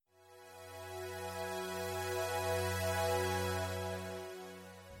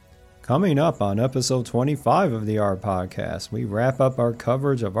Coming up on episode 25 of the R Podcast, we wrap up our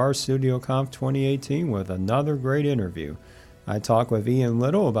coverage of Rstudio Conf 2018 with another great interview. I talk with Ian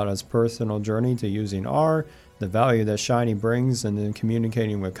Lyttle about his personal journey to using R, the value that Shiny brings in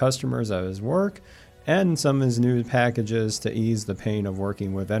communicating with customers at his work, and some of his new packages to ease the pain of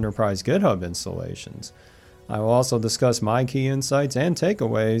working with enterprise GitHub installations. I will also discuss my key insights and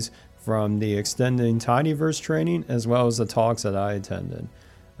takeaways from the extending tidyverse training as well as the talks that I attended.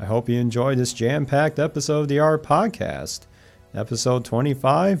 I hope you enjoyed this jam-packed episode of the R Podcast. Episode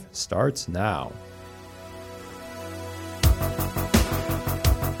 25 starts now.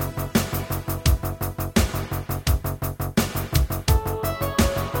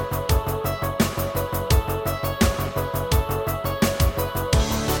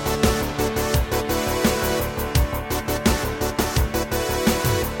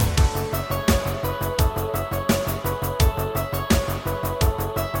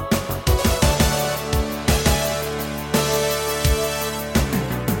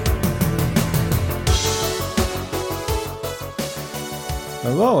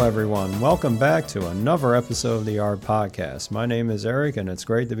 Hello everyone, welcome back to another episode of the R Podcast. My name is Eric and it's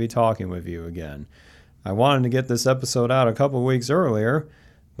great to be talking with you again. I wanted to get this episode out a couple weeks earlier,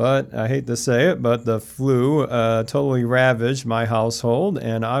 but I hate to say it, but the flu totally ravaged my household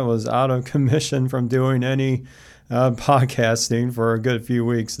and I was out of commission from doing any podcasting for a good few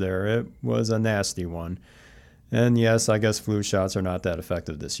weeks there. It was a nasty one. And yes, I guess flu shots are not that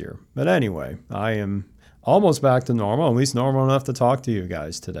effective this year. But anyway, I am almost back to normal, at least normal enough to talk to you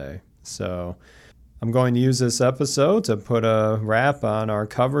guys today. So I'm going to use this episode to put a wrap on our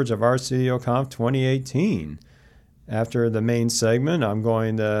coverage of Rstudio Conf 2018. After the main segment, I'm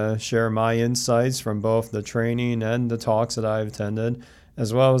going to share my insights from both the training and the talks that I've attended,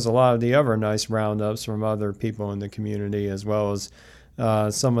 as well as a lot of the other nice roundups from other people in the community, as well as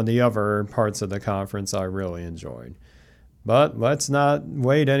some of the other parts of the conference I really enjoyed. But let's not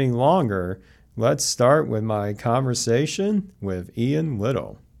wait any longer. Let's start with my conversation with Ian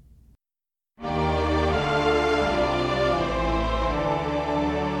Lyttle.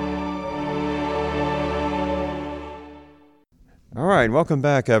 All right, welcome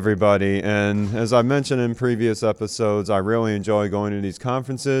back, everybody. And as I mentioned in previous episodes, I really enjoy going to these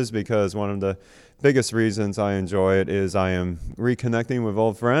conferences because one of the biggest reasons I enjoy it is I am reconnecting with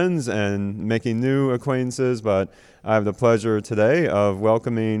old friends and making new acquaintances, but I have the pleasure today of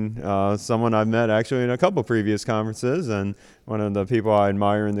welcoming someone I've met actually in a couple previous conferences and one of the people I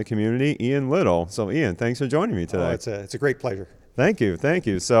admire in the community, Ian Lyttle. So Ian, thanks for joining me today. It's a great pleasure. Thank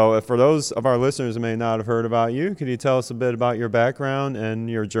you. So for those of our listeners who may not have heard about you, could you tell us a bit about your background and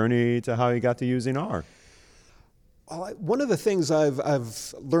your journey to how you got to using R? One of the things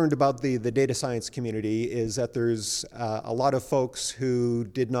I've learned about the data science community is that there's a lot of folks who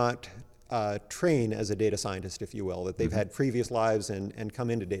did not train as a data scientist, if you will, that they've had previous lives and come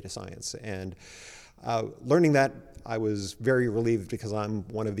into data science. And learning that, I was very relieved because I'm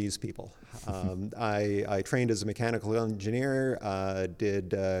one of these people. I trained as a mechanical engineer,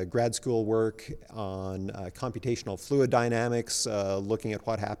 did grad school work on computational fluid dynamics, looking at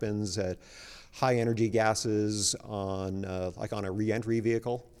what happens at high energy gases on like on a re-entry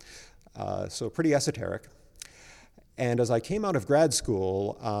vehicle. So pretty esoteric. And as I came out of grad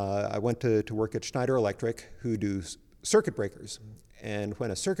school, I went to work at Schneider Electric, who do circuit breakers. And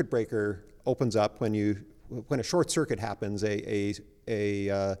when a circuit breaker opens up, when a short circuit happens, a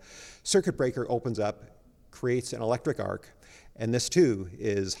circuit breaker opens up, creates an electric arc, and this too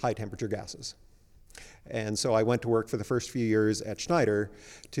is high temperature gases. And so I went to work for the first few years at Schneider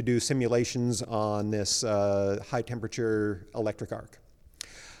to do simulations on this high temperature electric arc.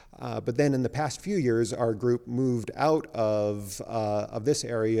 But then in the past few years, our group moved out of this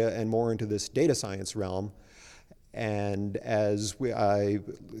area and more into this data science realm. And as I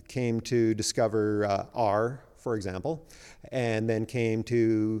came to discover R, for example, and then came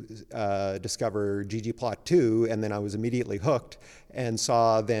to discover ggplot2, and then I was immediately hooked and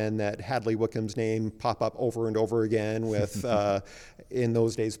saw then that Hadley Wickham's name pop up over and over again with, in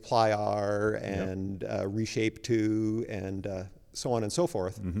those days, plyr and reshape2 and so on and so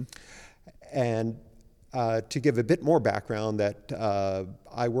forth. Mm-hmm. And to give a bit more background, that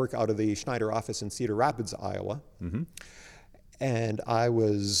I work out of the Schneider office in Cedar Rapids, Iowa. Mm-hmm. And I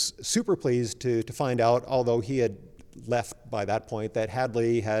was super pleased to find out, although he had left by that point, that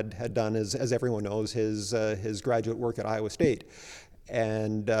Hadley had done, as everyone knows, his graduate work at Iowa State.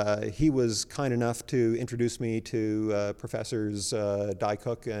 And he was kind enough to introduce me to Professors Dye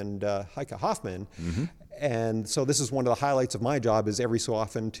Cook and Heike Hoffman. Mm-hmm. And so this is one of the highlights of my job, is every so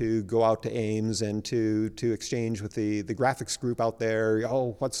often to go out to Ames and to exchange with the graphics group out there.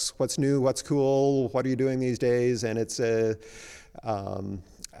 Oh, what's new? What's cool? What are you doing these days? And it's so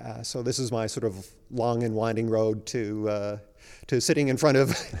this is my sort of long and winding road to sitting in front of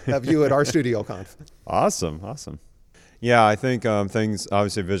you at Rstudio Conf. Awesome. Yeah, I think things,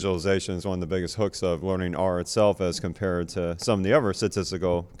 obviously visualization is one of the biggest hooks of learning R itself as compared to some of the other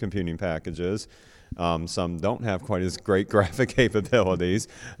statistical computing packages. Some don't have quite as great graphic capabilities.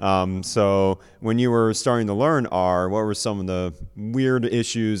 So when you were starting to learn R, what were some of the weird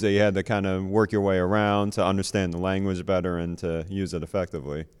issues that you had to kind of work your way around to understand the language better and to use it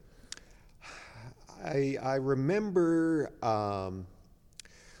effectively? I remember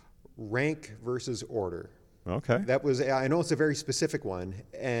rank versus order. Okay. That was, I know it's a very specific one,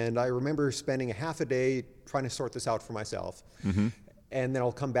 and I remember spending a half a day trying to sort this out for myself. Mm-hmm. And then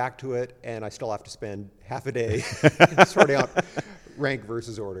I'll come back to it, and I still have to spend half a day sorting out rank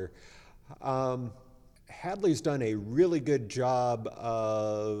versus order. Hadley's done a really good job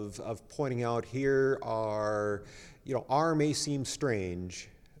of pointing out, here are, R may seem strange,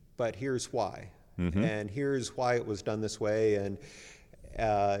 but here's why. Mm-hmm. And here's why it was done this way, and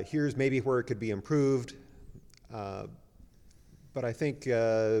here's maybe where it could be improved. But I think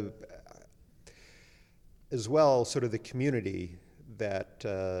as well, sort of the community that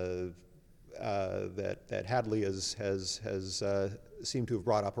Hadley has seemed to have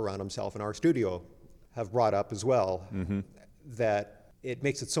brought up around himself, and Rstudio have brought up as well. Mm-hmm. That it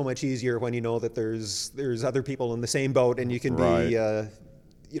makes it so much easier when you know that there's other people in the same boat, and you can be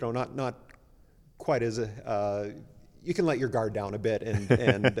not quite as you can let your guard down a bit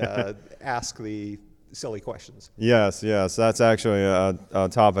and ask the silly questions. Yes, that's actually a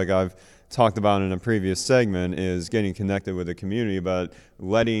topic I've talked about in a previous segment, is getting connected with the community, but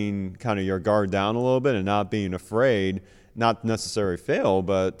letting kind of your guard down a little bit and not being afraid, not necessarily fail,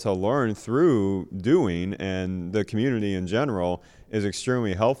 but to learn through doing. And the community in general is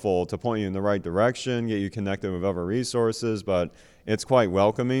extremely helpful to point you in the right direction, get you connected with other resources, but it's quite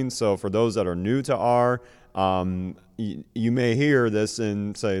welcoming. So for those that are new to R, you may hear this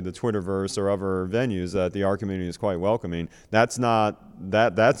in, say, the Twitterverse or other venues, that the R community is quite welcoming. That's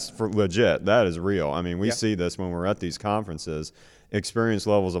for legit. That is real. I mean, we see this when we're at these conferences. Experience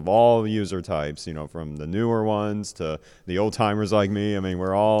levels of all user types, from the newer ones to the old timers like me. I mean,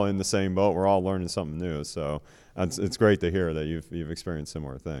 we're all in the same boat. We're all learning something new. So it's great to hear that you've experienced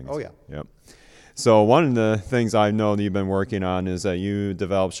similar things. Oh yeah. Yep. So one of the things I know that you've been working on is that you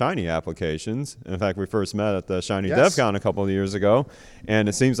develop Shiny applications. In fact, we first met at the Shiny DevCon a couple of years ago, and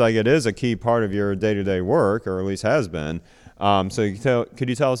it seems like it is a key part of your day-to-day work, or at least has been. So could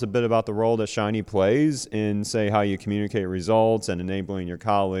you tell us a bit about the role that Shiny plays in, say, how you communicate results and enabling your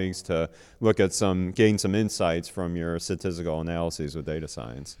colleagues to gain some insights from your statistical analyses with data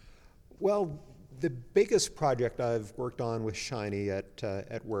science? Well, the biggest project I've worked on with Shiny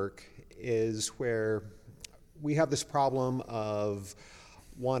at work is where we have this problem of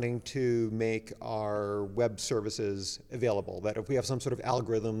wanting to make our web services available, that if we have some sort of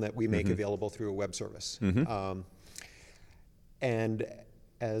algorithm that we make available through a web service. Mm-hmm. And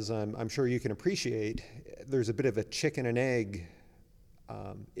as I'm sure you can appreciate, there's a bit of a chicken and egg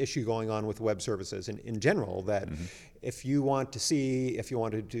issue going on with web services in general, that if you wanted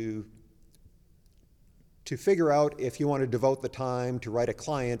to figure out if you want to devote the time to write a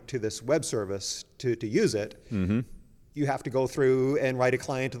client to this web service to use it, you have to go through and write a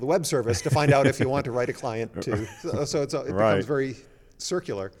client to the web service to find out if you want to write a client to. So it becomes very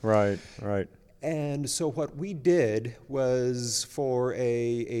circular. Right. And so what we did was, for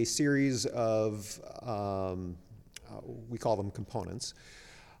a series of, we call them components,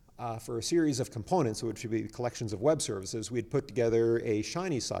 for a series of components, which would be collections of web services, we'd put together a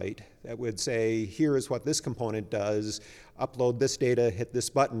Shiny site that would say, here is what this component does, upload this data, hit this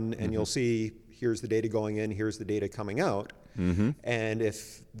button, and you'll see, here's the data going in, here's the data coming out. And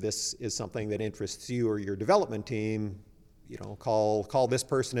if this is something that interests you or your development team, call this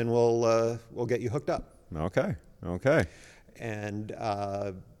person and we'll get you hooked up. Okay. And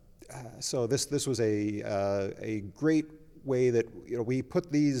so this was a great way that we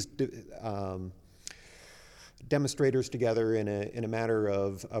put these demonstrators together in a matter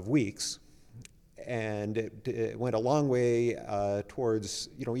of weeks, and it went a long way towards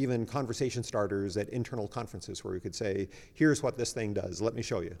even conversation starters at internal conferences, where we could say, here's what this thing does, let me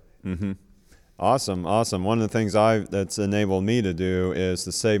show you. Awesome. One of the things that's enabled me to do is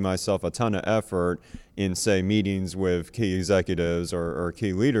to save myself a ton of effort in, say, meetings with key executives or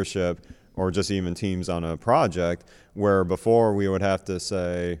key leadership, or just even teams on a project, where before we would have to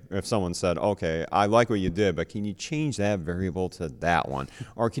say, if someone said, okay, I like what you did, but can you change that variable to that one?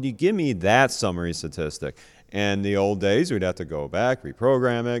 Or can you give me that summary statistic? And the old days, we'd have to go back,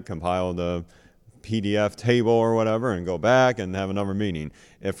 reprogram it, compile the PDF table or whatever, and go back and have another meeting.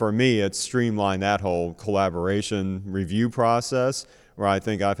 And for me, it's streamlined that whole collaboration review process, where I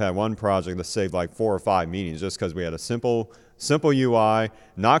think I've had one project that saved like 4 or 5 meetings just because we had a simple UI,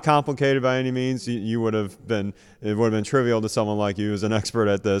 not complicated by any means. It would have been trivial to someone like you who's an expert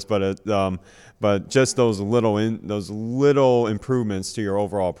at this, but just those little improvements to your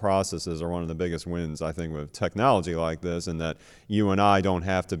overall processes are one of the biggest wins, I think, with technology like this, and that you and I don't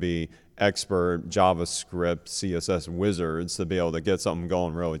have to be expert JavaScript, CSS wizards to be able to get something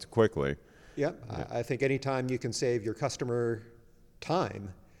going really quickly. Yep. I think anytime you can save your customer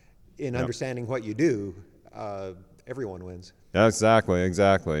time in understanding what you do, everyone wins.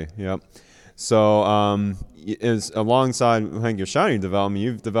 Exactly. Yep. So is alongside your Shiny development,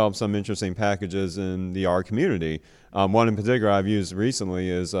 you've developed some interesting packages in the R community. One in particular I've used recently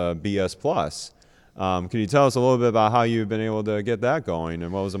is BS Plus. Can you tell us a little bit about how you've been able to get that going,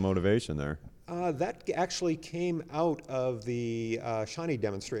 and what was the motivation there? That actually came out of the Shiny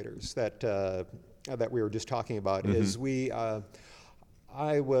demonstrators that we were just talking about. Mm-hmm.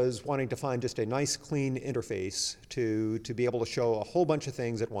 I was wanting to find just a nice, clean interface to be able to show a whole bunch of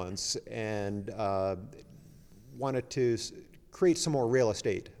things at once, and wanted to create some more real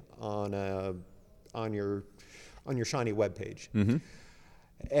estate on your Shiny web page. Mm-hmm.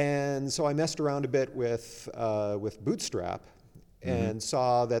 And so I messed around a bit with Bootstrap, and mm-hmm.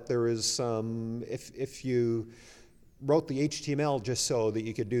 saw that there is some, if you wrote the HTML just so that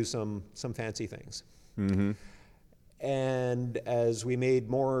you could do some fancy things. Mm-hmm. And as we made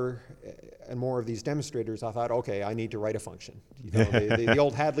more and more of these demonstrators, I thought, okay, I need to write a function. The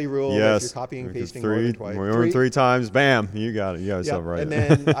old Hadley rule, yes. If you're copying and pasting more than twice. More than 3 times, bam, you got it. You got yourself right. And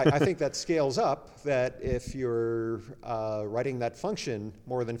then I think that scales up, that if you're writing that function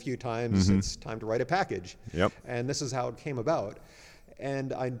more than a few times, mm-hmm. it's time to write a package. Yep. And this is how it came about.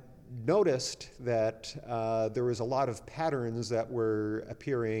 And I noticed that there was a lot of patterns that were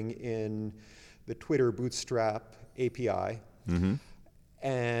appearing in the Twitter Bootstrap API. Mm-hmm.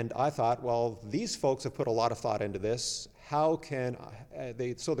 And I thought, well, these folks have put a lot of thought into this. How can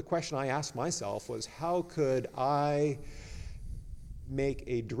so the question I asked myself was, how could I make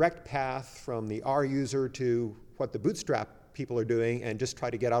a direct path from the R user to what the Bootstrap people are doing and just try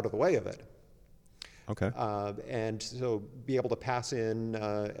to get out of the way of it? Okay. And so be able to pass in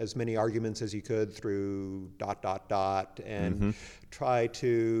as many arguments as you could through ... and mm-hmm. try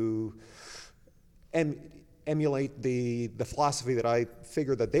to emulate the philosophy that I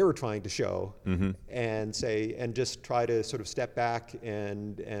figured that they were trying to show, mm-hmm. and just try to sort of step back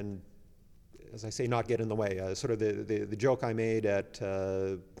and as I say, not get in the way. Sort of the joke I made at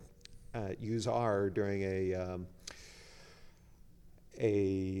Use R during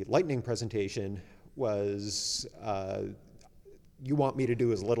a lightning presentation was, you want me to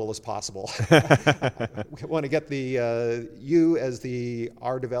do as little as possible. We want to get you as the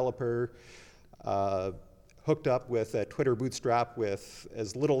R developer hooked up with a Twitter Bootstrap with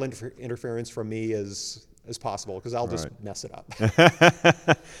as little interference from me as possible, because I'll just mess it up.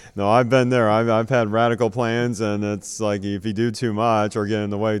 No, I've been there. I've had radical plans, and it's like if you do too much or get in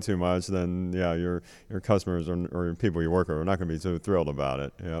the way too much, then yeah, your customers or people you work with are not going to be too thrilled about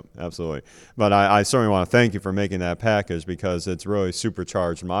it. Yep, absolutely. But I certainly want to thank you for making that package, because it's really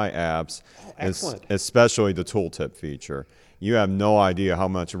supercharged my apps, excellent. Especially the tooltip feature. You have no idea how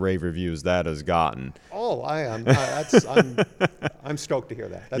much rave reviews that has gotten. Oh, I am. I'm stoked to hear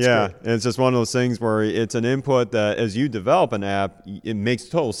that. That's great. It's just one of those things where it's an input that as you develop an app, it makes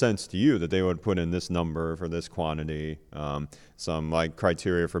total sense to you that they would put in this number for this quantity, some like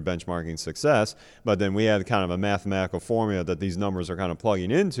criteria for benchmarking success. But then we had kind of a mathematical formula that these numbers are kind of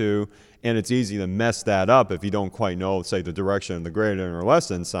plugging into, and it's easy to mess that up if you don't quite know, say, the direction of the greater than or less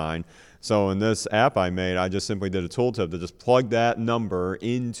than sign. So in this app I made, I just simply did a tooltip to just plug that number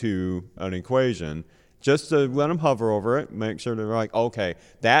into an equation, just to let them hover over it, make sure they're like, okay,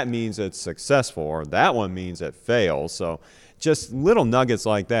 that means it's successful, or that one means it fails. So just little nuggets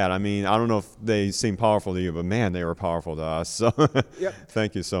like that. I mean, I don't know if they seem powerful to you, but man, they were powerful to us. So yep.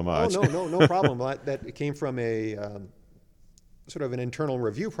 Thank you so much. Oh, no problem. That came from a sort of an internal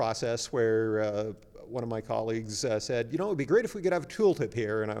review process where one of my colleagues said, it would be great if we could have a tooltip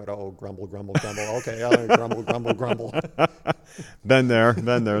here. And I would, grumble. Okay, grumble. Been there.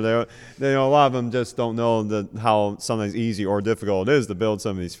 They a lot of them just don't know how sometimes easy or difficult it is to build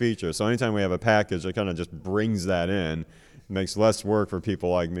some of these features. So anytime we have a package that kind of just brings that in, makes less work for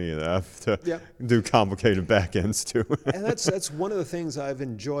people like me that have to do complicated backends too. And that's one of the things I've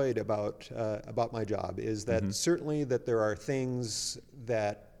enjoyed about my job is that certainly that there are things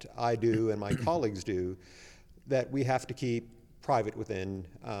that I do and my colleagues do that we have to keep private within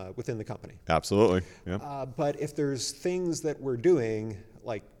the company. Absolutely. Yeah. But if there's things that we're doing,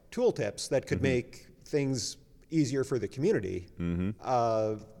 like tooltips that could make things easier for the community,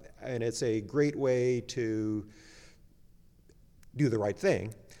 and it's a great way to do the right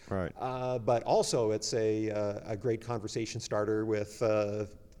thing. Right. But also, it's a great conversation starter with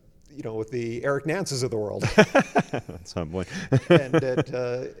with the Eric Nances of the world. That's humbling. And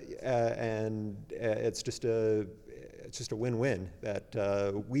it's just a win-win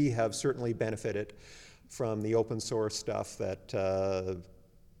that we have certainly benefited from the open source stuff that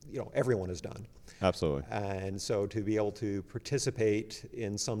everyone has done. Absolutely. And so to be able to participate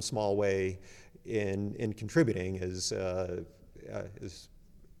in some small way in contributing is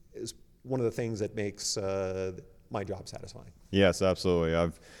one of the things that makes my job satisfying. Yes, absolutely.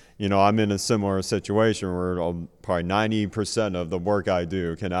 I'm in a similar situation where probably 90% of the work I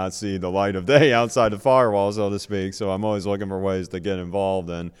do cannot see the light of day outside the firewall, so to speak. So I'm always looking for ways to get involved.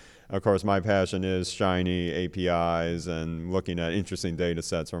 And of course, my passion is Shiny APIs and looking at interesting data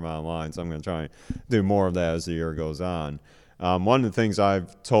sets from online. So I'm going to try and do more of that as the year goes on. One of the things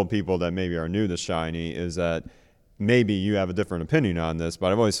I've told people that maybe are new to Shiny is that maybe you have a different opinion on this,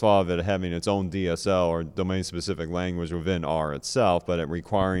 but I've always thought of it having its own DSL or domain-specific language within R itself, but it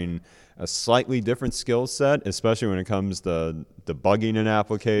requiring a slightly different skill set, especially when it comes to debugging an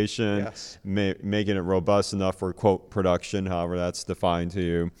application, making it robust enough for, quote, production, however that's defined to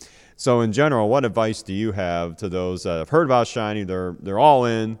you. So in general, what advice do you have to those that have heard about Shiny, they're all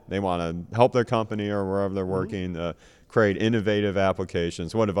in, they want to help their company or wherever they're working, create innovative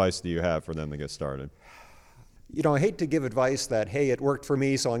applications? What advice do you have for them to get started? I hate to give advice that, hey, it worked for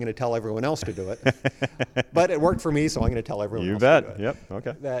me, so I'm going to tell everyone else to do it. But it worked for me, so I'm going to tell everyone else to do it. Yep.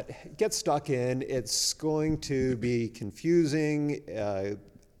 Okay. That get stuck in. It's going to be confusing,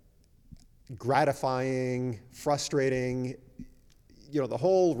 gratifying, frustrating, the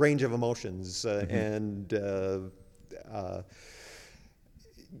whole range of emotions. And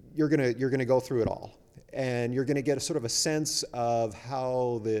you're gonna go through it all. And you're going to get a sort of a sense of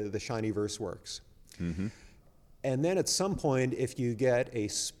how the Shinyverse works. And then at some point, if you get a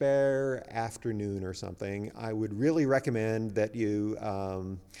spare afternoon or something, I would really recommend that you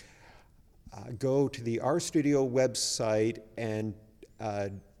go to the Rstudio website, and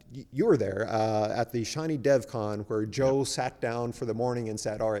you were there at the Shiny DevCon where Joe sat down for the morning and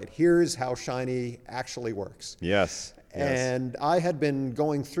said, all right, here's how Shiny actually works. Yes. And I had been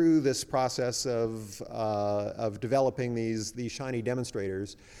going through this process of developing these Shiny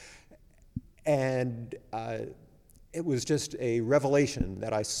demonstrators, and it was just a revelation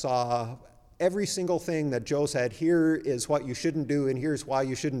that I saw every single thing that Joe said, here is what you shouldn't do and here's why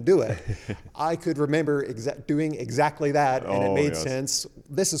you shouldn't do it. I could remember doing exactly that, and it made sense.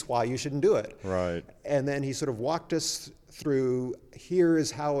 This is why you shouldn't do it. Right. And then he sort of walked us through, here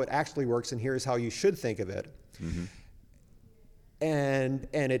is how it actually works and here's how you should think of it. And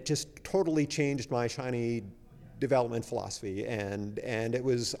it just totally changed my Shiny development philosophy. And it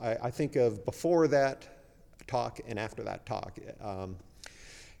was, I think of before that talk and after that talk.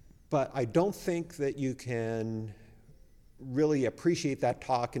 But I don't think that you can really appreciate that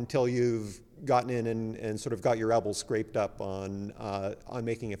talk until you've gotten in and sort of got your elbows scraped up on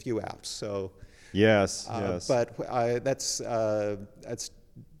making a few apps. So yes. But that's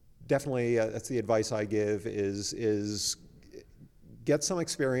definitely that's the advice I give is get some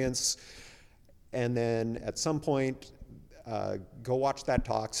experience, and then at some point go watch that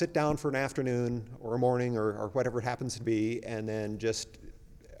talk, sit down for an afternoon or a morning or whatever it happens to be, and then just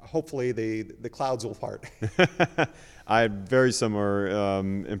hopefully the clouds will part. I had very similar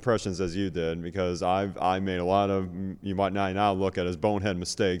impressions as you did, because I made a lot of, you might not now look at as bonehead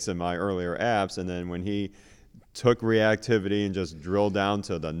mistakes in my earlier apps, and then when he took reactivity and just drilled down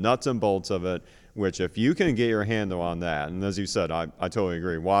to the nuts and bolts of it, which if you can get your handle on that, and as you said, I totally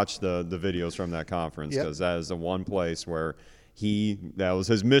agree, watch the videos from that conference, because that is the one place where that was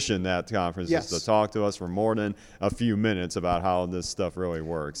his mission, that conference, is to talk to us for more than a few minutes about how this stuff really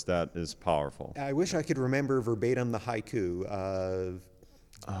works. That is powerful. I wish I could remember verbatim the haiku.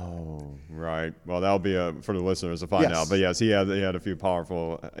 Oh, right. Well, that'll be for the listeners to find out. But yes, he had a few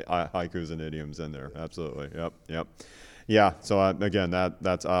powerful haikus and idioms in there. Absolutely. Yep. Yeah. So again,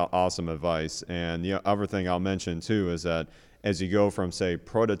 that's awesome advice. And the other thing I'll mention too is that as you go from, say,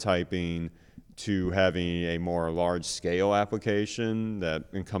 prototyping to having a more large-scale application that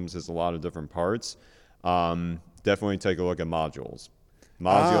encompasses a lot of different parts, definitely take a look at modules.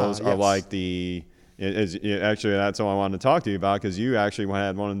 Modules are like actually, that's what I wanted to talk to you about, because you actually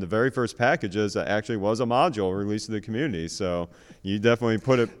had one of the very first packages that actually was a module released to the community. So you definitely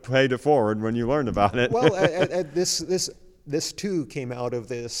paid it forward when you learned about it. Well, this too came out of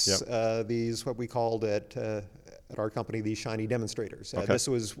this, these, what we called at our company, these shiny demonstrators.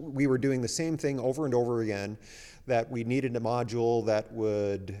 We were doing the same thing over and over again, that we needed a module that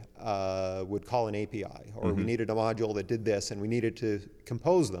would call an API, or we needed a module that did this, and we needed to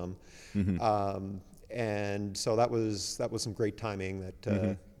compose them. And so that was some great timing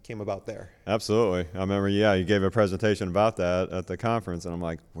that came about there. Absolutely. I remember, you gave a presentation about that at the conference, and I'm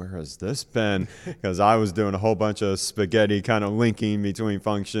like, where has this been? Because I was doing a whole bunch of spaghetti kind of linking between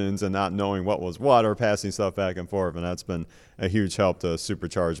functions and not knowing what was what, or passing stuff back and forth, and that's been a huge help to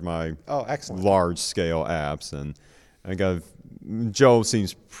supercharge my large-scale apps. And I think Joe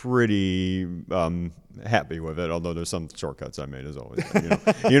seems pretty happy with it, although there's some shortcuts I made as always.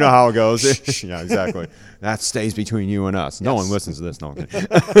 You know how it goes. Yeah, exactly. That stays between you and us. No one listens to this. No one can.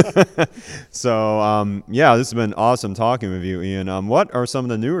 So, this has been awesome talking with you, Ian. What are some of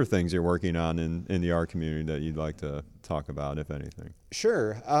the newer things you're working on in the R community that you'd like to talk about, if anything?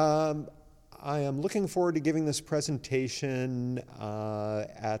 Sure. I am looking forward to giving this presentation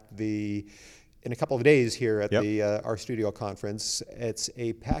in a couple of days here at the Rstudio conference. It's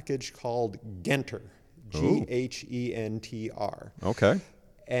a package called Gentr, Gentr. Okay.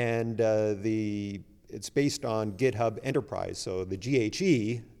 And it's based on GitHub Enterprise. So the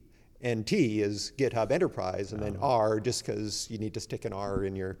GHENT is GitHub Enterprise, and then R just because you need to stick an R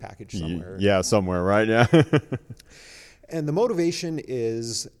in your package somewhere. Yeah, somewhere, right? Yeah. And the motivation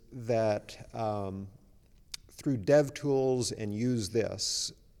is that through DevTools and Use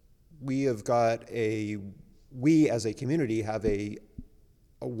This, we as a community have a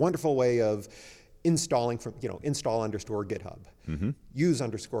wonderful way of installing from, install_GitHub,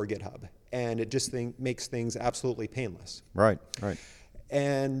 use_GitHub, and it just makes things absolutely painless. Right.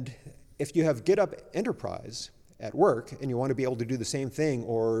 And if you have GitHub Enterprise at work and you want to be able to do the same thing,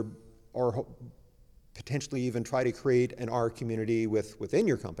 or potentially even try to create an R community within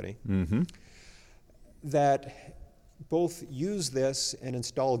your company, that both Use This and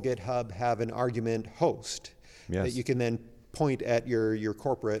Install GitHub have an argument host that you can then point at your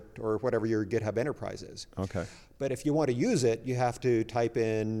corporate or whatever your GitHub Enterprise is. Okay. But if you want to use it, you have to type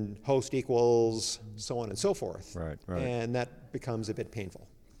in host equals so on and so forth. Right. And that becomes a bit painful.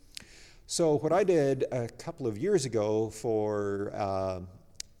 So what I did a couple of years ago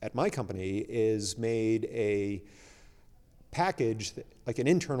at my company is made a package, like an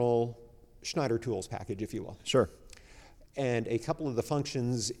internal Schneider Tools package, if you will. Sure. And a couple of the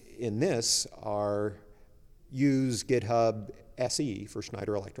functions in this are use GitHub SE for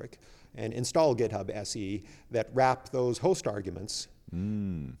Schneider Electric and install GitHub SE that wrap those host arguments.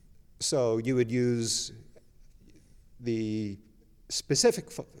 So you would use the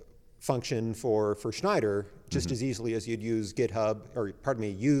specific function for Schneider just as easily as you'd use use_GitHub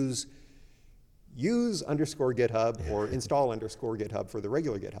or install_GitHub for the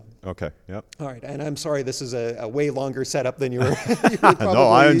regular GitHub. Okay, yep. All right, and I'm sorry, this is a way longer setup than you were probably, No,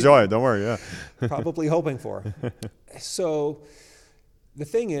 I enjoy it, don't worry, probably hoping for. So the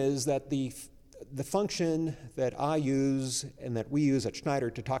thing is that the function that I use and that we use at Schneider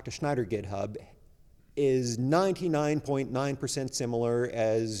to talk to Schneider GitHub is 99.9% similar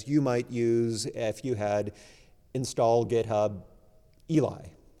as you might use if you had install GitHub Eli.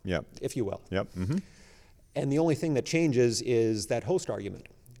 Yep. If you will. Yep. And the only thing that changes is that host argument.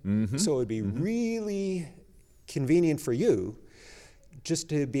 So it would be really convenient for you just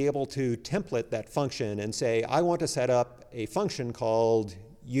to be able to template that function and say, I want to set up a function called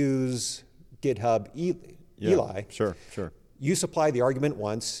use GitHub Eli. Sure. You supply the argument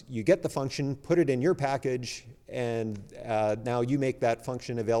once, you get the function, put it in your package, and now you make that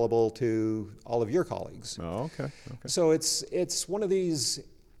function available to all of your colleagues. Oh, okay. So it's one of these.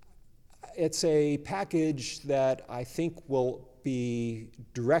 It's a package that I think will be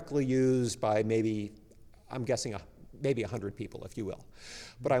directly used by maybe 100 people, if you will.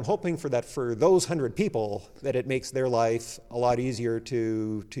 But I'm hoping for those 100 people that it makes their life a lot easier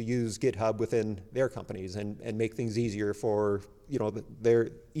to use GitHub within their companies and make things easier for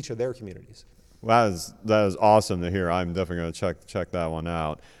each of their communities. Well, that is awesome to hear. I'm definitely going to check that one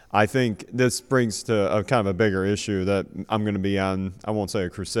out. I think this brings to a kind of a bigger issue that I'm going to be on, I won't say a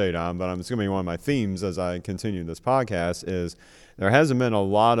crusade on, but it's going to be one of my themes as I continue this podcast, is there hasn't been a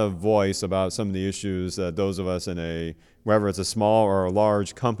lot of voice about some of the issues that those of us in whether it's a small or a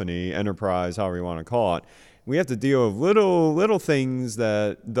large company, enterprise, however you want to call it, we have to deal with little things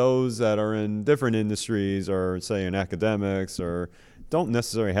that those that are in different industries or say in academics or don't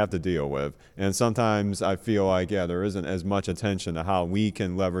necessarily have to deal with. And sometimes I feel like, there isn't as much attention to how we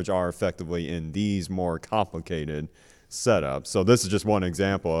can leverage R effectively in these more complicated setups. So this is just one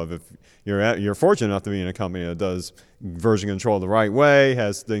example of if you're fortunate enough to be in a company that does version control the right way,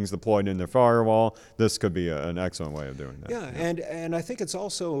 has things deployed in their firewall, this could be an excellent way of doing that. Yeah, and I think it's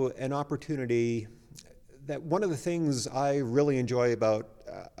also an opportunity that one of the things I really enjoy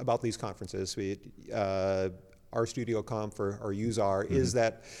about these conferences, be it Rstudio Conf or UseR, is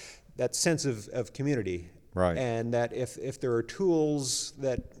that sense of community. Right. And that if there are tools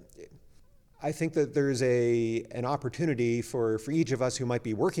that I think that there's an opportunity for each of us who might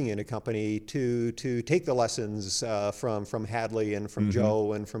be working in a company to take the lessons from Hadley and from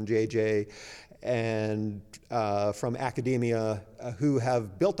Joe and from JJ and from academia who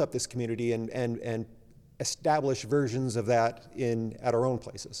have built up this community and establish versions of that at our own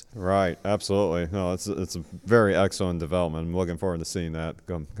places. Right, absolutely. No, it's a very excellent development. I'm looking forward to seeing that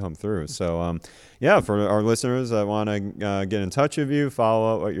come through. So, for our listeners that want to get in touch with you,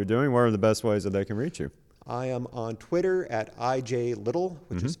 follow up what you're doing, what are the best ways that they can reach you? I am on Twitter at IJLyttle,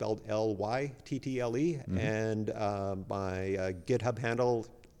 which is spelled Lyttle, and my GitHub handle,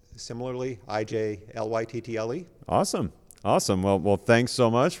 similarly, IJLyttle. Awesome. Well, thanks so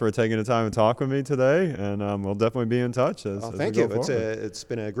much for taking the time to talk with me today, and we'll definitely be in touch. Thank you. It's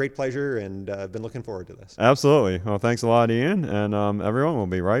been a great pleasure, and I've been looking forward to this. Absolutely. Well, thanks a lot, Ian, and everyone.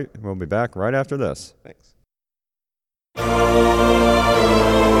 We'll be back right after this. Thanks.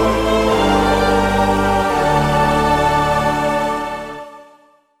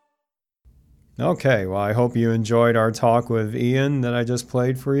 Okay. Well, I hope you enjoyed our talk with Ian that I just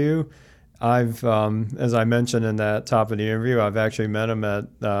played for you. I've, as I mentioned in that top of the interview, I've actually met him at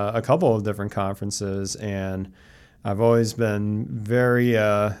a couple of different conferences, and I've always been very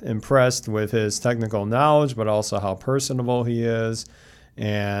impressed with his technical knowledge, but also how personable he is,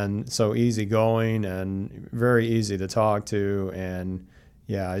 and so easygoing and very easy to talk to. And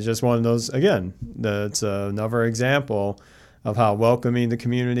it's just one of those, again, that's another example of how welcoming the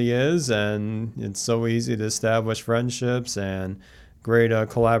community is, and it's so easy to establish friendships and great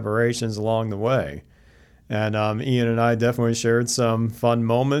collaborations along the way. And Ian and I definitely shared some fun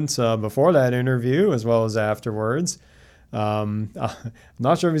moments before that interview as well as afterwards. I'm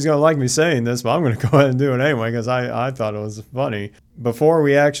not sure if he's going to like me saying this, but I'm going to go ahead and do it anyway because I thought it was funny. Before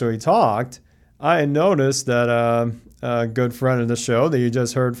we actually talked, I had noticed that a good friend of the show that you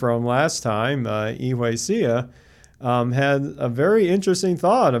just heard from last time, Iwe Sia, had a very interesting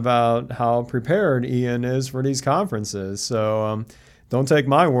thought about how prepared Ian is for these conferences. So don't take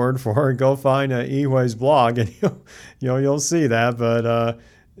my word for it. Go find Iwe's blog, and you'll see that. But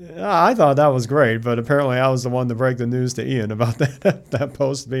I thought that was great. But apparently, I was the one to break the news to Ian about that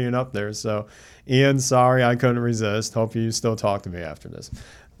post being up there. So, Ian, sorry I couldn't resist. Hope you still talk to me after this.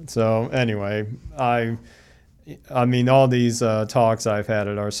 So anyway, I mean, all these talks I've had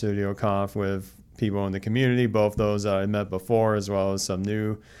at Rstudio Conf with people in the community, both those that I met before as well as some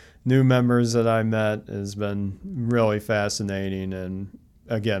new members that I met, has been really fascinating. And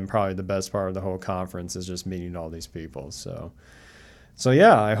again, probably the best part of the whole conference is just meeting all these people. So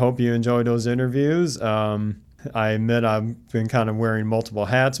I hope you enjoyed those interviews. I admit I've been kind of wearing multiple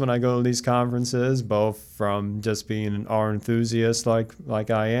hats when I go to these conferences, both from just being an R enthusiast like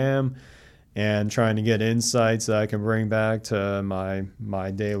I am and trying to get insights that I can bring back to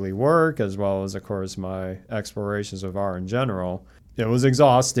my daily work, as well as, of course, my explorations of R in general. It was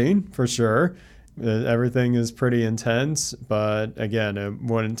exhausting, for sure. Everything is pretty intense, but again, it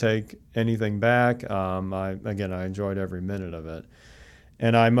wouldn't take anything back. I enjoyed every minute of it.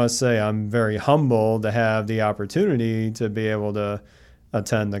 And I must say, I'm very humbled to have the opportunity to be able to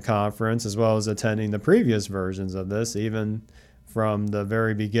attend the conference, as well as attending the previous versions of this, even from the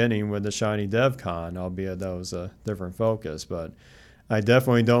very beginning with the Shiny DevCon, albeit that was a different focus. But I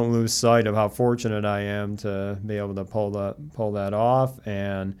definitely don't lose sight of how fortunate I am to be able to pull that off.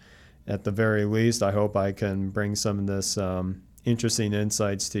 And at the very least, I hope I can bring some of this interesting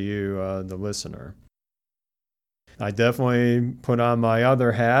insights to you, the listener. I definitely put on my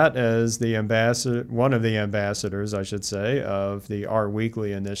other hat as the ambassador, one of the ambassadors, I should say, of the R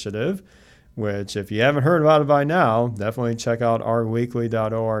Weekly initiative, which, if you haven't heard about it by now, definitely check out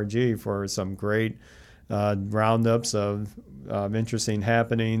rweekly.org for some great roundups of interesting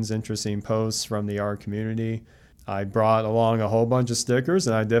happenings, interesting posts from the R community. I brought along a whole bunch of stickers,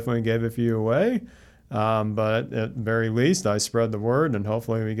 and I definitely gave a few away. But at the very least, I spread the word, and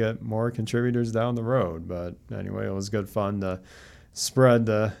hopefully we get more contributors down the road. But anyway, it was good fun to spread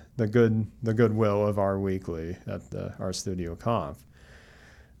the the goodwill of our weekly at the Rstudio Conf.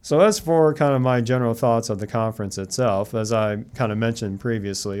 So that's for kind of my general thoughts of the conference itself. As I kind of mentioned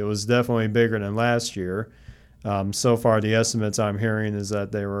previously, it was definitely bigger than last year. So far, the estimates I'm hearing is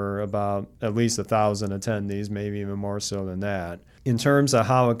that there were about at least 1,000 attendees, maybe even more so than that. In terms of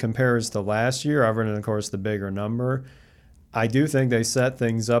how it compares to last year, other than, of course, the bigger number, I do think they set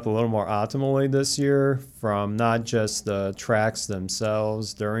things up a little more optimally this year, from not just the tracks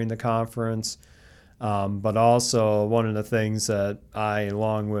themselves during the conference, but also one of the things that I,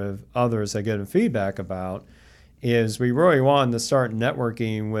 along with others, have given feedback about is we really wanted to start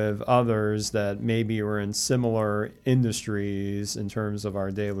networking with others that maybe were in similar industries in terms of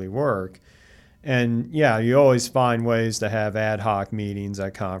our daily work. And yeah, you always find ways to have ad hoc meetings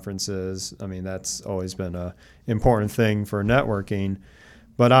at conferences. I mean, that's always been an important thing for networking.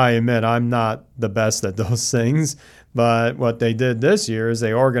 But I admit I'm not the best at those things. But what they did this year is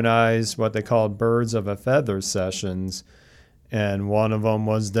they organized what they called Birds of a Feather sessions. And one of them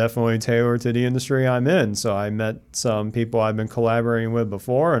was definitely tailored to the industry I'm in. So I met some people I've been collaborating with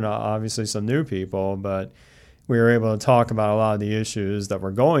before, and obviously some new people. But we were able to talk about a lot of the issues that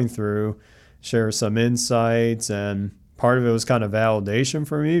we're going through, share some insights, and part of it was kind of validation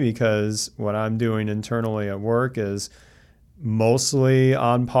for me, because what I'm doing internally at work is mostly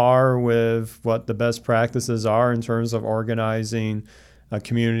on par with what the best practices are in terms of organizing a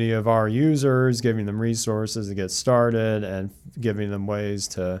community of our users, giving them resources to get started, and giving them ways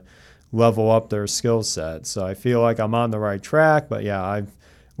to level up their skill set. So I feel like I'm on the right track, but yeah, I've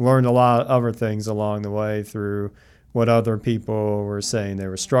learned a lot of other things along the way through what other people were saying they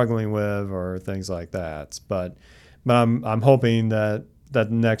were struggling with or things like that. But I'm hoping that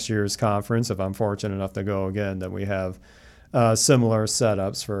next year's conference, if I'm fortunate enough to go again, that we have similar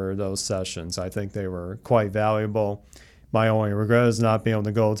setups for those sessions. I think they were quite valuable. My only regret is not being able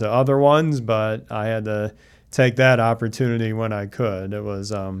to go to other ones, but I had to take that opportunity when I could. It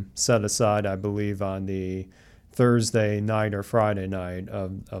was set aside, I believe, on the Thursday night or Friday night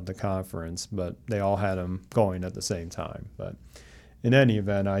of the conference, but they all had them going at the same time. But in any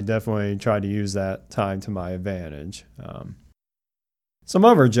event, I definitely tried to use that time to my advantage. Some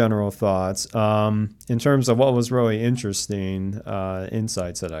other general thoughts in terms of what was really interesting,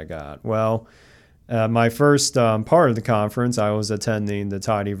 insights that I got. Well, my first part of the conference, I was attending the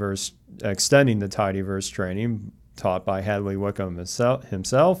tidyverse, extending the tidyverse training taught by Hadley Wickham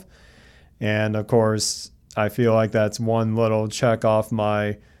himself. And of course, I feel like that's one little check off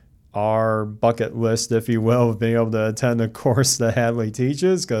our bucket list, if you will, of being able to attend a course that Hadley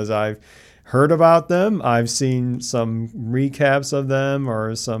teaches, because I've heard about them. I've seen some recaps of them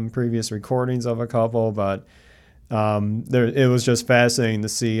or some previous recordings of a couple, but it was just fascinating to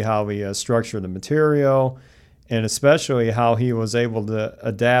see how he structured the material, and especially how he was able to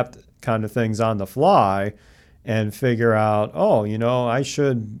adapt kind of things on the fly and figure out, I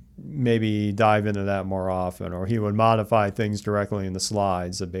should maybe dive into that more often. Or he would modify things directly in the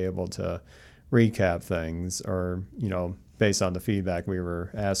slides to be able to recap things, or, based on the feedback we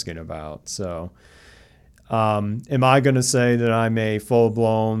were asking about. So am I going to say that I'm a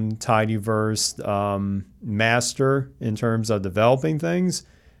full-blown tidyverse master in terms of developing things?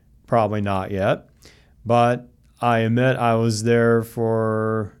 Probably not yet. But I admit I was there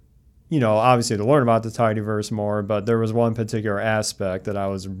for, obviously to learn about the tidyverse more, but there was one particular aspect that I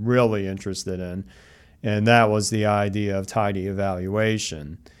was really interested in, and that was the idea of tidy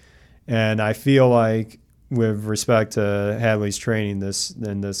evaluation. And I feel like with respect to Hadley's training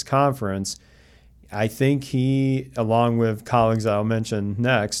in this conference, I think he, along with colleagues that I'll mention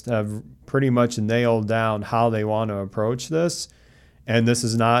next, have pretty much nailed down how they want to approach this. And this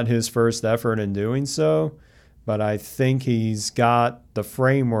is not his first effort in doing so, but I think he's got the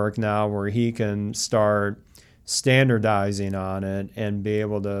framework now where he can start standardizing on it and be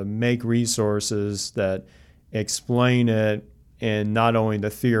able to make resources that explain it in not only the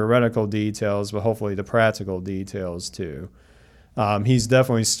theoretical details, but hopefully the practical details too. He's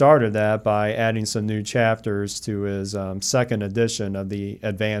definitely started that by adding some new chapters to his second edition of the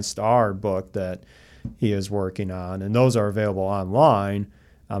Advanced R book that he is working on, and those are available online.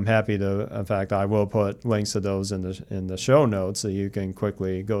 I'm happy to, in fact, I will put links to those in the show notes so you can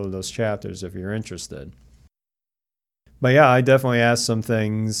quickly go to those chapters if you're interested. But yeah, I definitely asked some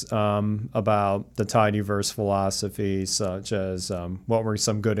things about the tidyverse philosophy, such as what were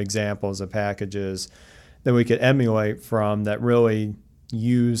some good examples of packages that we could emulate from that really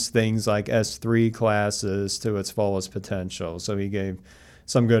use things like S3 classes to its fullest potential. So he gave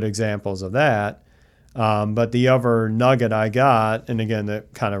some good examples of that. But the other nugget I got, and again,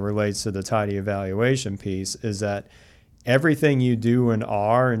 that kind of relates to the tidy evaluation piece, is that everything you do in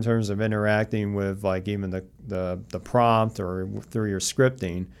R in terms of interacting with like even the prompt or through your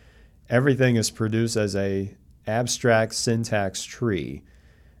scripting, everything is produced as a abstract syntax tree.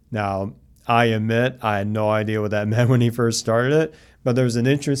 Now, I admit I had no idea what that meant when he first started it, but there's an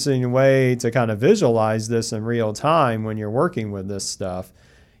interesting way to kind of visualize this in real time when you're working with this stuff.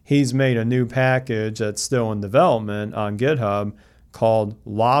 He's made a new package that's still in development on GitHub called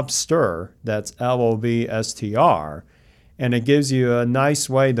Lobster. That's Lobstr. And it gives you a nice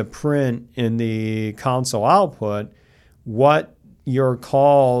way to print in the console output what your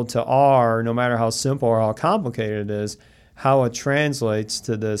call to R, no matter how simple or how complicated it is, how it translates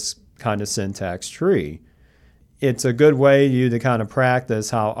to this kind of syntax tree. It's a good way you to kind of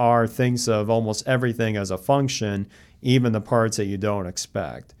practice how R thinks of almost everything as a function, even the parts that you don't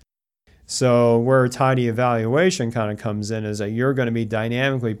expect. So where tidy evaluation kind of comes in is that you're going to be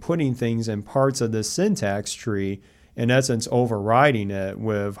dynamically putting things in parts of this syntax tree, in essence overriding it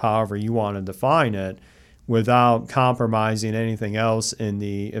with however you want to define it, without compromising anything else in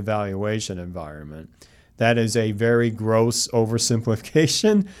the evaluation environment. That is a very gross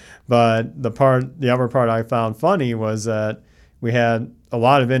oversimplification, but the other part I found funny was that we had a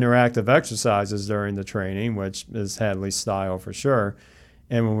lot of interactive exercises during the training, which is Hadley's style for sure.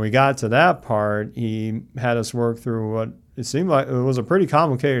 And when we got to that part, he had us work through what it seemed like it was a pretty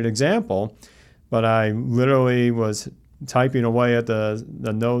complicated example, but I literally was typing away at the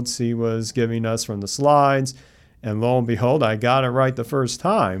notes he was giving us from the slides, and lo and behold, I got it right the first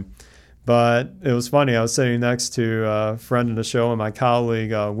time. But it was funny. I was sitting next to a friend of the show and my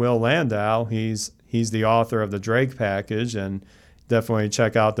colleague, Will Landau. He's the author of the Drake package, and definitely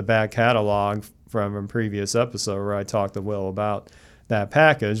check out the back catalog from a previous episode where I talked to Will about that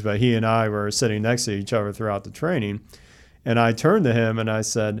package. But he and I were sitting next to each other throughout the training. And I turned to him and I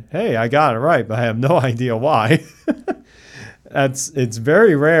said, "Hey, I got it right, but I have no idea why." It's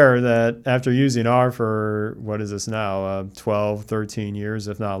very rare that after using R for, what is this now, 12, 13 years,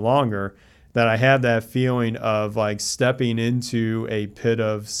 if not longer, that I have that feeling of like stepping into a pit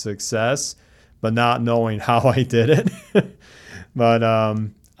of success, but not knowing how I did it. But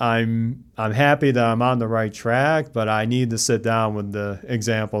I'm happy that I'm on the right track, but I need to sit down with the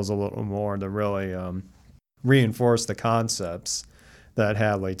examples a little more to really reinforce the concepts that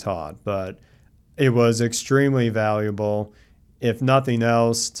Hadley taught. But it was extremely valuable, if nothing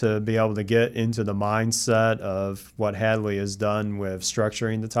else, to be able to get into the mindset of what Hadley has done with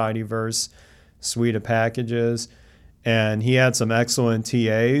structuring the tidyverse suite of packages. And he had some excellent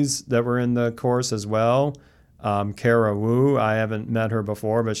TAs that were in the course as well. Kara Wu, I haven't met her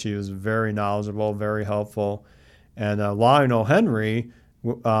before, but she was very knowledgeable, very helpful. And Lionel Henry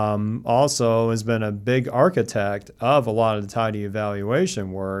also has been a big architect of a lot of the tidy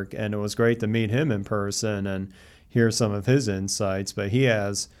evaluation work, and it was great to meet him in person and hear some of his insights. But he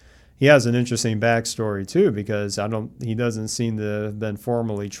has an interesting backstory too, because he doesn't seem to have been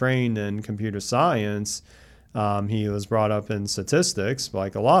formally trained in computer science. He was brought up in statistics,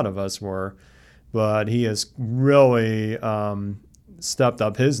 like a lot of us were, but he has really stepped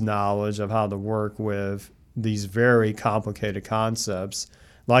up his knowledge of how to work with these very complicated concepts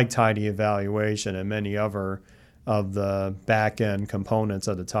like tidy evaluation and many other of the back-end components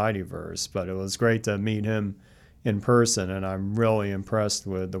of the tidyverse. But it was great to meet him in person, and I'm really impressed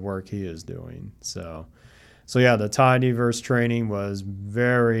with the work he is doing. So yeah, the tidyverse training was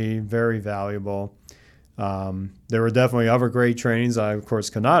very, very valuable. There were definitely other great trainings I, of course,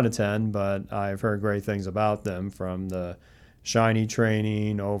 could not attend, but I've heard great things about them, from the Shiny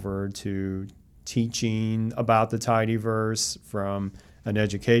training over to teaching about the tidyverse from an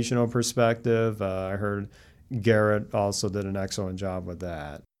educational perspective. I heard Garrett also did an excellent job with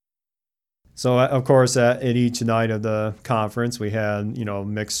that. So, of course, at each night of the conference, we had,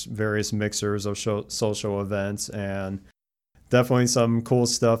 various mixers of social events, and definitely some cool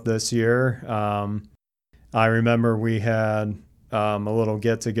stuff this year. I remember we had a little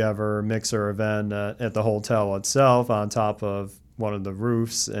get-together mixer event at the hotel itself on top of one of the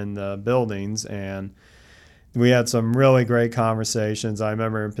roofs in the buildings, and we had some really great conversations. I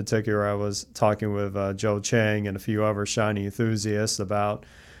remember in particular I was talking with Joe Chang and a few other Shiny enthusiasts about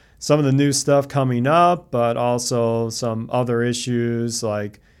some of the new stuff coming up, but also some other issues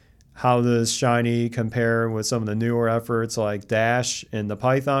like how does Shiny compare with some of the newer efforts like Dash in the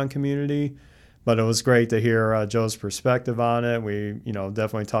Python community. But it was great to hear Joe's perspective on it. We,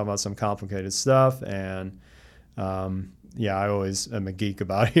 definitely talk about some complicated stuff, and I always am a geek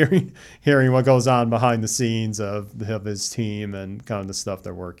about hearing what goes on behind the scenes of his team and kind of the stuff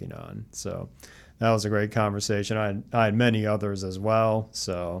they're working on. So that was a great conversation. I had many others as well.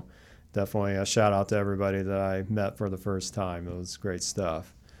 So definitely a shout out to everybody that I met for the first time. It was great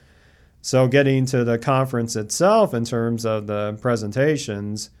stuff. So getting to the conference itself in terms of the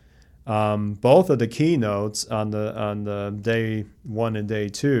presentations, both of the keynotes on the day 1 and day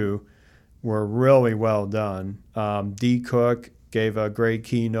 2 were really well done. D. Cook gave a great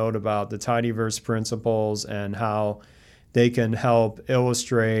keynote about the tidyverse principles and how they can help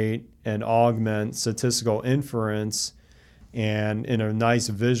illustrate and augment statistical inference, and in a nice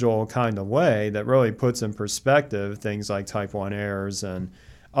visual kind of way that really puts in perspective things like type 1 errors and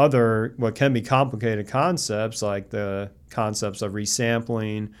other what can be complicated concepts like the concepts of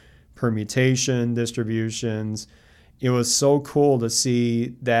resampling, permutation distributions. It was so cool to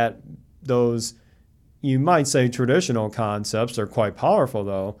see that those, you might say, traditional concepts are quite powerful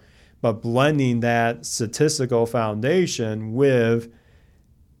though, but blending that statistical foundation with,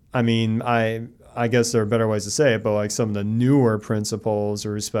 I guess there are better ways to say it, but like some of the newer principles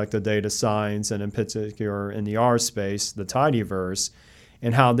with respect to data science, and in particular in the R space, the tidyverse,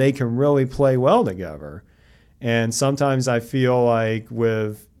 and how they can really play well together. And sometimes I feel like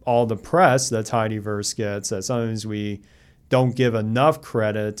with all the press that tidyverse gets, that sometimes we don't give enough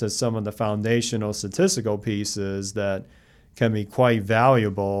credit to some of the foundational statistical pieces that can be quite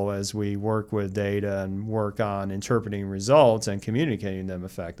valuable as we work with data and work on interpreting results and communicating them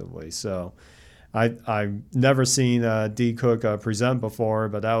effectively. So I've never seen D. Cook present before,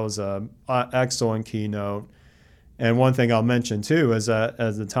 but that was an excellent keynote. And one thing I'll mention too is that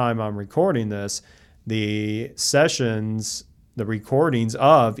at the time I'm recording this, the sessions, the recordings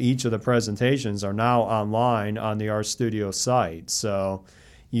of each of the presentations are now online on the Rstudio site. So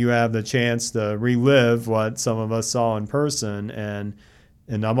you have the chance to relive what some of us saw in person, and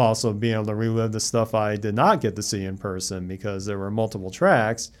I'm also being able to relive the stuff I did not get to see in person because there were multiple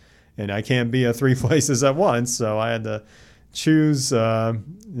tracks and I can't be at 3 places at once. So I had to choose,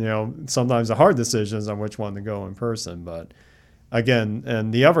 sometimes the hard decisions on which one to go in person. But again,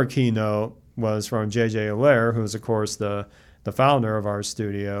 and the other keynote was from J.J. Allaire, who's of course the founder of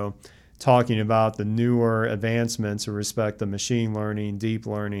Rstudio, talking about the newer advancements with respect to machine learning, deep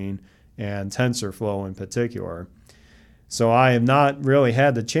learning, and TensorFlow in particular. So I have not really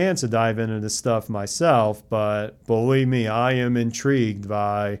had the chance to dive into this stuff myself, but believe me, I am intrigued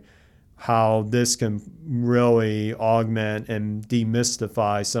by how this can really augment and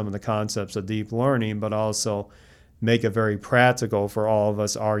demystify some of the concepts of deep learning, but also make it very practical for all of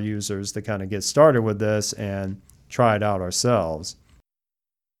us R users to kind of get started with this and try it out ourselves.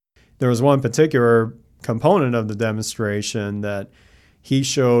 There was one particular component of the demonstration that he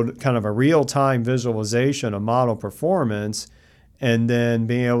showed kind of a real-time visualization of model performance, and then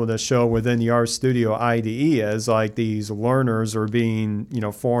being able to show within the Rstudio IDE as like these learners are being,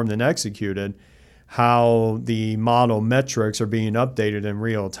 formed and executed, how the model metrics are being updated in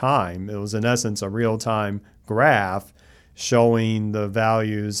real time. It was in essence a real-time graph showing the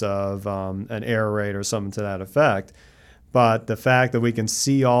values of an error rate or something to that effect. But the fact that we can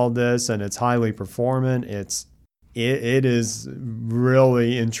see all this and it's highly performant, it is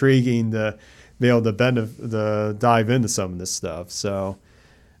really intriguing to be able to dive into some of this stuff. So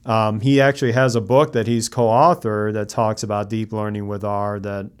he actually has a book that he's co-authored that talks about deep learning with R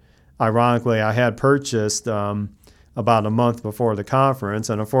that, ironically, I had purchased about a month before the conference,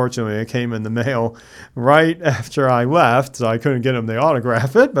 and unfortunately it came in the mail right after I left, so I couldn't get him to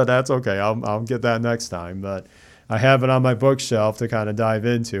autograph it, but that's okay. I'll get that next time. But I have it on my bookshelf to kind of dive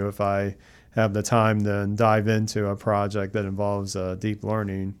into if I have the time to dive into a project that involves deep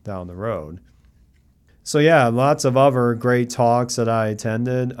learning down the road. So yeah, lots of other great talks that I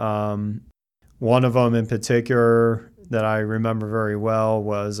attended. One of them in particular that I remember very well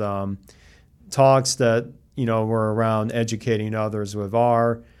was talks that were around educating others with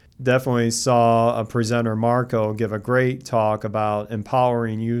R. Definitely saw a presenter, Marco, give a great talk about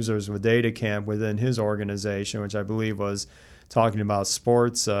empowering users with DataCamp within his organization, which I believe was talking about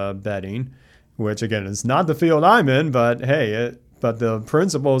sports betting, which again is not the field I'm in, but hey, but the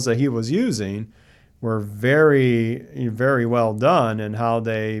principles that he was using were very, very well done, and how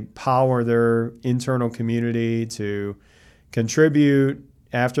they power their internal community to contribute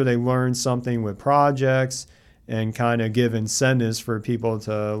after they learn something with projects, and kind of give incentives for people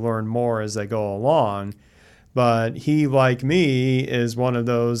to learn more as they go along. But he, like me, is one of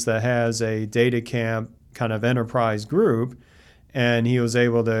those that has a DataCamp kind of enterprise group, and he was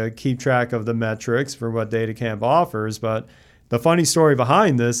able to keep track of the metrics for what DataCamp offers. But the funny story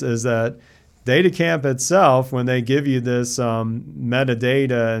behind this is that DataCamp itself, when they give you this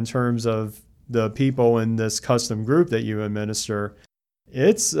metadata in terms of the people in this custom group that you administer,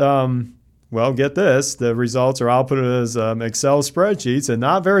 it's well, get this, the results are outputted as Excel spreadsheets, and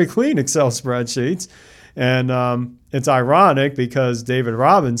not very clean Excel spreadsheets. And it's ironic because David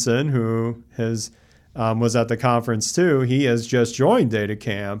Robinson, who was at the conference too, he has just joined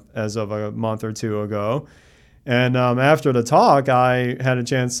DataCamp as of a month or two ago. And after the talk, I had a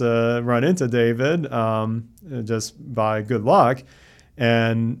chance to run into David just by good luck.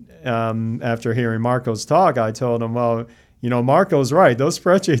 And after hearing Marco's talk, I told him, well, Marco's right. Those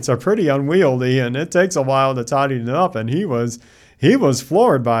spreadsheets are pretty unwieldy, and it takes a while to tidy them up. And he was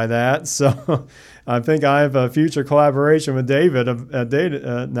floored by that. So I think I have a future collaboration with David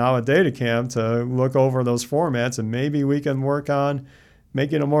now at DataCamp to look over those formats, and maybe we can work on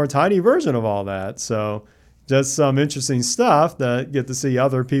making a more tidy version of all that. So just some interesting stuff that get to see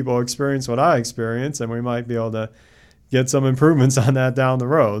other people experience what I experience, and we might be able to get some improvements on that down the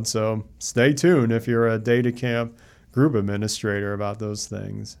road. So stay tuned if you're a DataCamp group administrator about those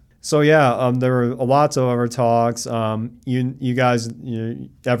things. So yeah, there were lots of other talks. You guys,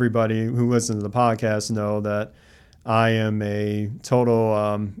 everybody who listens to the podcast know that I am a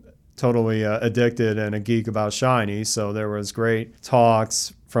totally addicted and a geek about Shiny. So there was great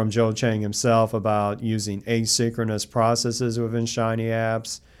talks from Joe Chang himself about using asynchronous processes within Shiny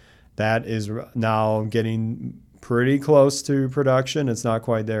apps. That is now getting pretty close to production. It's not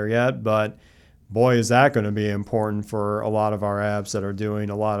quite there yet, but boy, is that going to be important for a lot of our apps that are doing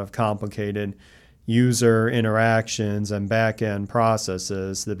a lot of complicated user interactions and back-end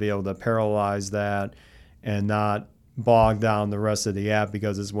processes, to be able to parallelize that and not bog down the rest of the app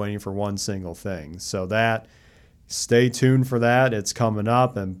because it's waiting for one single thing. So stay tuned for that. It's coming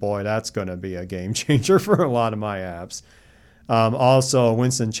up, and boy, that's going to be a game changer for a lot of my apps. Also,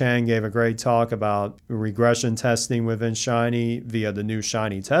 Winston Chang gave a great talk about regression testing within Shiny via the new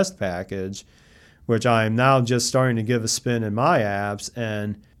Shiny test package, which I am now just starting to give a spin in my apps.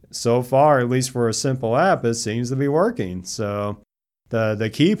 And so far, at least for a simple app, it seems to be working. So the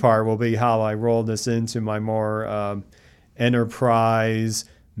key part will be how I roll this into my more enterprise,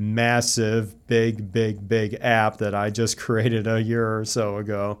 massive, big app that I just created a year or so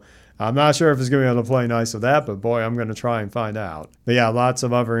ago. I'm not sure if it's going to be able to play nice with that, but boy, I'm going to try and find out. But yeah, lots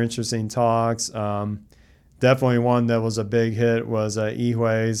of other interesting talks. Definitely one that was a big hit was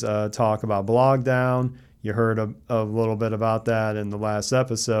Ihui's talk about Blogdown. You heard a little bit about that in the last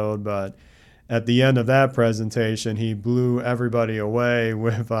episode, but at the end of that presentation, he blew everybody away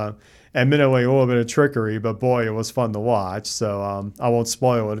with, admittedly, a little bit of trickery, but boy, it was fun to watch. So I won't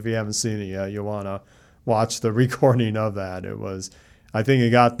spoil it if you haven't seen it yet. You'll want to watch the recording of that. I think it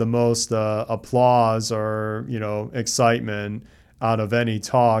got the most applause or excitement out of any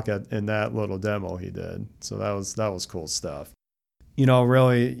talk in that little demo he did. So that was cool stuff.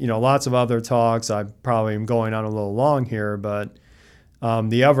 Really, lots of other talks. I probably am going on a little long here, but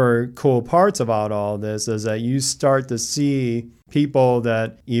the other cool parts about all this is that you start to see people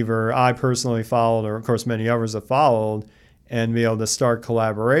that either I personally followed or, of course, many others have followed, and be able to start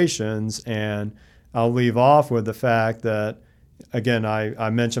collaborations. And I'll leave off with the fact that, again, I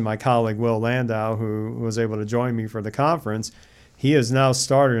mentioned my colleague Will Landau, who was able to join me for the conference. He has now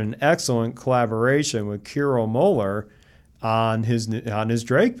started an excellent collaboration with Kirill Moeller on his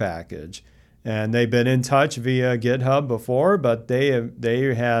Drake package. And they've been in touch via GitHub before, but they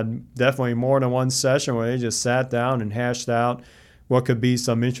had definitely more than one session where they just sat down and hashed out what could be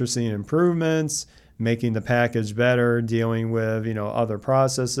some interesting improvements, making the package better, dealing with other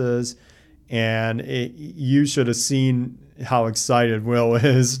processes. And you should have seen how excited Will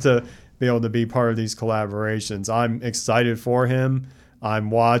is to be able to be part of these collaborations. I'm excited for him. I'm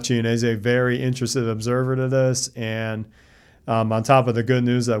watching as a very interested observer to this. And on top of the good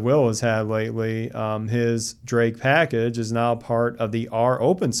news that Will has had lately, his Drake package is now part of the R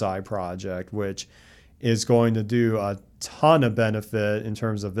OpenSci project, which is going to do a ton of benefit in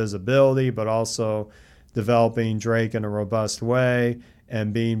terms of visibility, but also developing Drake in a robust way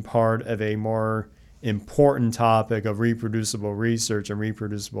and being part of a more important topic of reproducible research and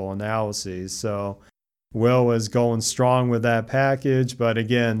reproducible analyses. So Will is going strong with that package, but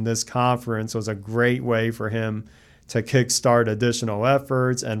again, this conference was a great way for him to kickstart additional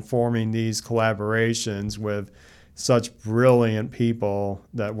efforts and forming these collaborations with such brilliant people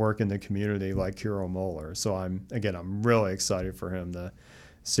that work in the community like Kirill Moeller. So I'm really excited for him to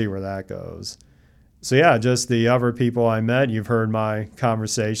see where that goes. So yeah, just the other people I met, you've heard my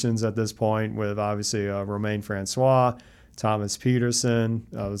conversations at this point with obviously Romain Francois, Thomas Peterson.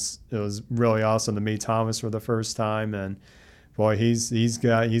 It was really awesome to meet Thomas for the first time, and boy, he's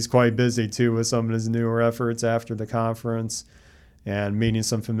quite busy too with some of his newer efforts after the conference, and meeting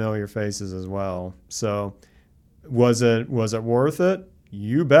some familiar faces as well. So was it worth it?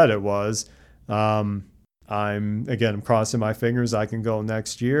 You bet it was. I'm crossing my fingers I can go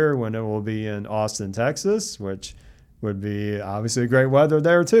next year when it will be in Austin, Texas, which would be obviously great weather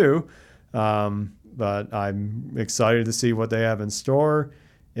there too. But I'm excited to see what they have in store.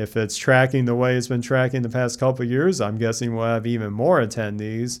 If it's tracking the way it's been tracking the past couple of years, I'm guessing we'll have even more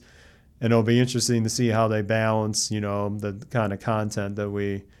attendees. And it'll be interesting to see how they balance, the kind of content that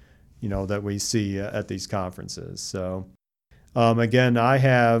we see at these conferences. So again, I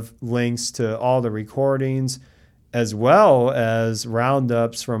have links to all the recordings as well as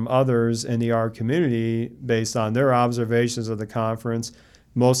roundups from others in the ARC community based on their observations of the conference.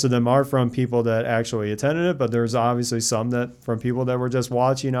 Most of them are from people that actually attended it, but there's obviously some that from people that were just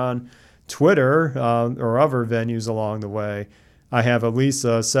watching on Twitter or other venues along the way. I have at least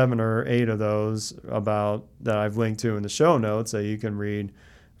 7 or 8 of those that I've linked to in the show notes that you can read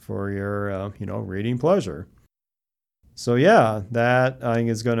for your reading pleasure. So yeah, that I think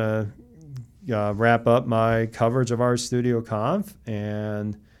is going to wrap up my coverage of Rstudio Conf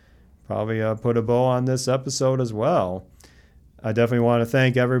and probably put a bow on this episode as well. I definitely want to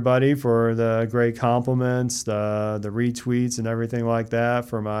thank everybody for the great compliments, the retweets and everything like that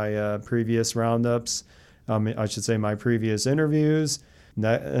for my previous roundups. I should say my previous interviews.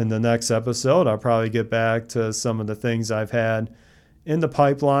 In the next episode, I'll probably get back to some of the things I've had in the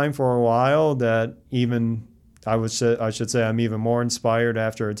pipeline for a while that even I should say I'm even more inspired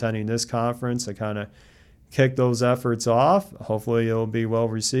after attending this conference to kind of kick those efforts off. Hopefully it'll be well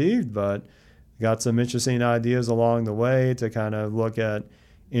received, but got some interesting ideas along the way to kind of look at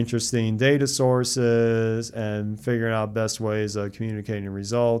interesting data sources and figuring out best ways of communicating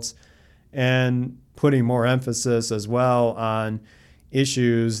results and putting more emphasis as well on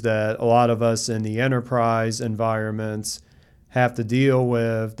issues that a lot of us in the enterprise environments have to deal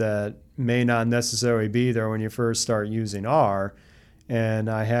with that may not necessarily be there when you first start using R. And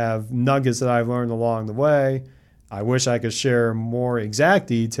I have nuggets that I've learned along the way. I wish I could share more exact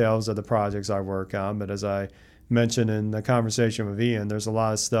details of the projects I work on, but as I mentioned in the conversation with Ian, there's a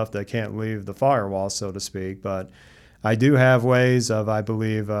lot of stuff that can't leave the firewall, so to speak. But I do have ways of, I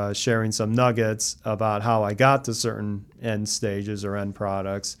believe, sharing some nuggets about how I got to certain end stages or end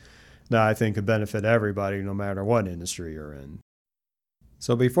products that I think could benefit everybody no matter what industry you're in.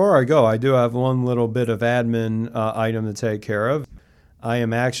 So before I go, I do have one little bit of admin item to take care of. I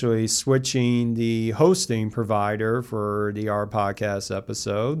am actually switching the hosting provider for the R Podcast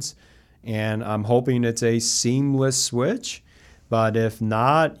episodes, and I'm hoping it's a seamless switch. But if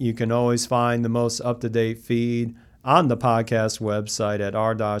not, you can always find the most up-to-date feed on the podcast website at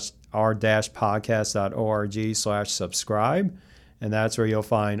r-podcast.org/subscribe. And that's where you'll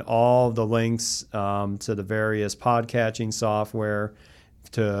find all the links to the various podcatching software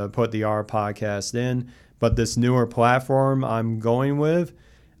to put the R Podcast in. But this newer platform I'm going with,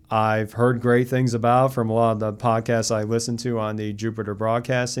 I've heard great things about from a lot of the podcasts I listen to on the Jupiter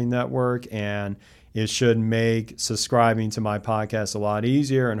Broadcasting Network, and it should make subscribing to my podcast a lot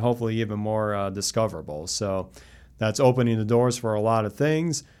easier and hopefully even more discoverable. So that's opening the doors for a lot of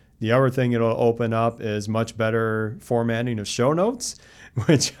things. The other thing it'll open up is much better formatting of show notes,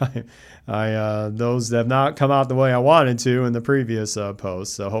 which those have not come out the way I wanted to in the previous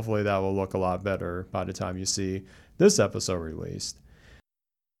post. So hopefully that will look a lot better by the time you see this episode released.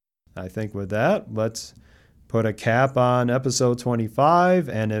 I think with that, let's put a cap on episode 25.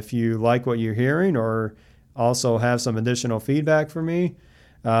 And if you like what you're hearing or also have some additional feedback for me,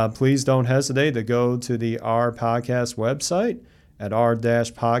 please don't hesitate to go to the R Podcast website at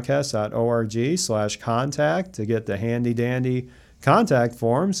r-podcast.org/contact to get the handy dandy contact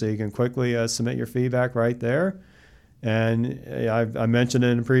form so you can quickly submit your feedback right there. And I mentioned it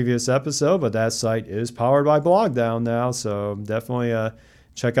in a previous episode, but that site is powered by Blogdown now, so definitely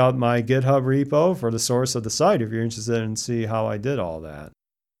check out my GitHub repo for the source of the site if you're interested in see how I did all that.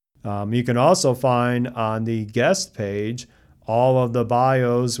 You can also find on the guest page all of the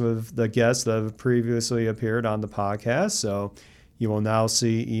bios with the guests that have previously appeared on the podcast. So you will now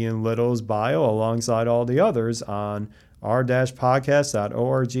see Ian Lyttle's bio alongside all the others on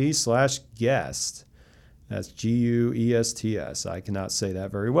r-podcast.org/guest. That's GUESTS. I cannot say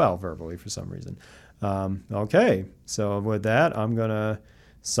that very well verbally for some reason. Okay, so with that, I'm going to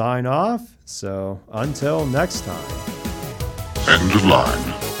sign off. So until next time. End of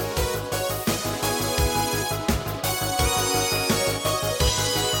line.